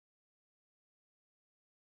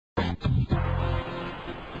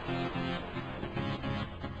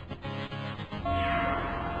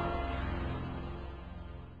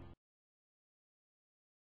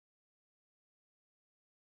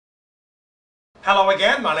Hello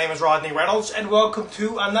again, my name is Rodney Reynolds and welcome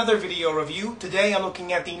to another video review. Today I'm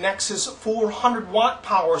looking at the Nexus 400 watt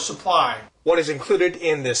power supply. What is included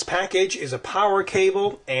in this package is a power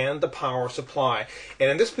cable and the power supply. And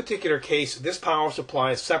in this particular case, this power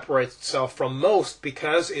supply separates itself from most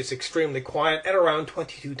because it's extremely quiet at around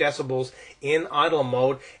 22 decibels in idle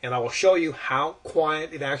mode. And I will show you how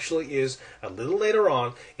quiet it actually is a little later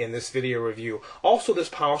on in this video review. Also, this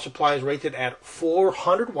power supply is rated at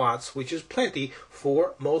 400 watts, which is plenty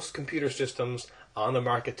for most computer systems on the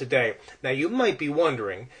market today. Now you might be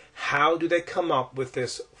wondering, how do they come up with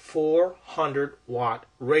this 400 watt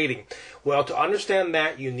rating? Well, to understand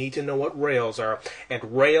that, you need to know what rails are.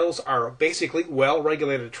 And rails are basically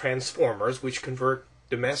well-regulated transformers which convert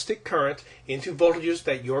domestic current into voltages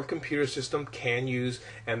that your computer system can use,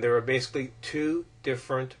 and there are basically two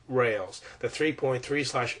different rails, the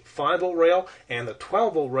 3.3/5 volt rail and the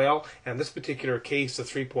 12 volt rail. And in this particular case, the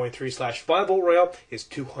 3.3/5 volt rail is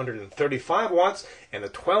 235 watts and the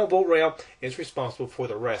 12 volt rail is responsible for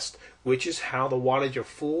the rest, which is how the wattage of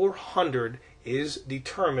 400 is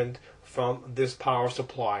determined from this power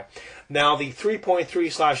supply. Now, the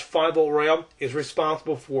 3.3/5 volt rail is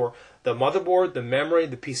responsible for the motherboard, the memory,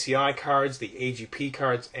 the PCI cards, the AGP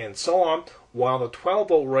cards, and so on, while the 12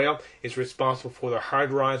 volt rail is responsible for the hard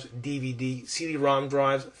drives, DVD, CD-ROM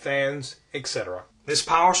drives, fans, etc. This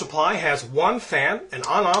power supply has one fan, an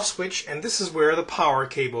on-off switch, and this is where the power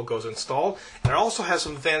cable goes installed. And it also has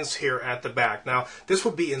some vents here at the back. Now, this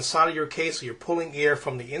will be inside of your case, so you're pulling air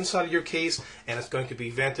from the inside of your case, and it's going to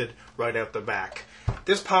be vented right out the back.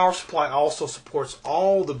 This power supply also supports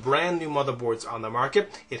all the brand new motherboards on the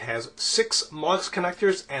market. It has 6 MUX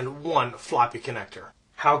connectors and 1 floppy connector.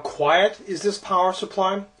 How quiet is this power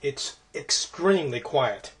supply? It's extremely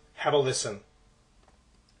quiet. Have a listen.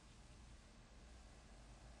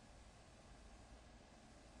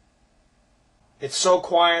 It's so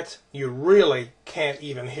quiet you really can't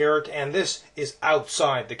even hear it, and this is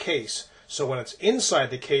outside the case. So when it's inside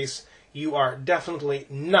the case, you are definitely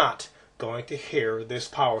not going to hear this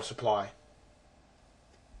power supply.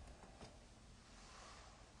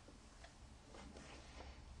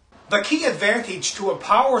 The key advantage to a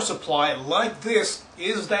power supply like this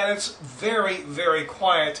is that it's very, very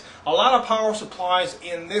quiet. A lot of power supplies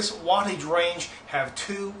in this wattage range have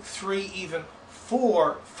 2, 3, even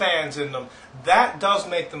 4 fans in them. That does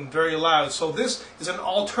make them very loud. So this is an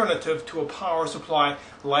alternative to a power supply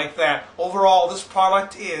like that. Overall, this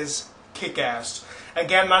product is kick-ass.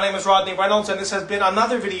 Again, my name is Rodney Reynolds, and this has been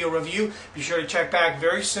another video review. Be sure to check back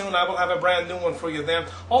very soon. I will have a brand new one for you then.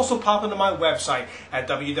 Also, pop into my website at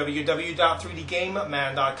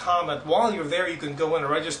www.3dgameman.com, and while you're there, you can go in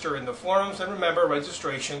and register in the forums. And remember,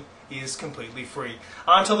 registration is completely free.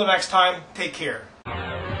 Until the next time, take care.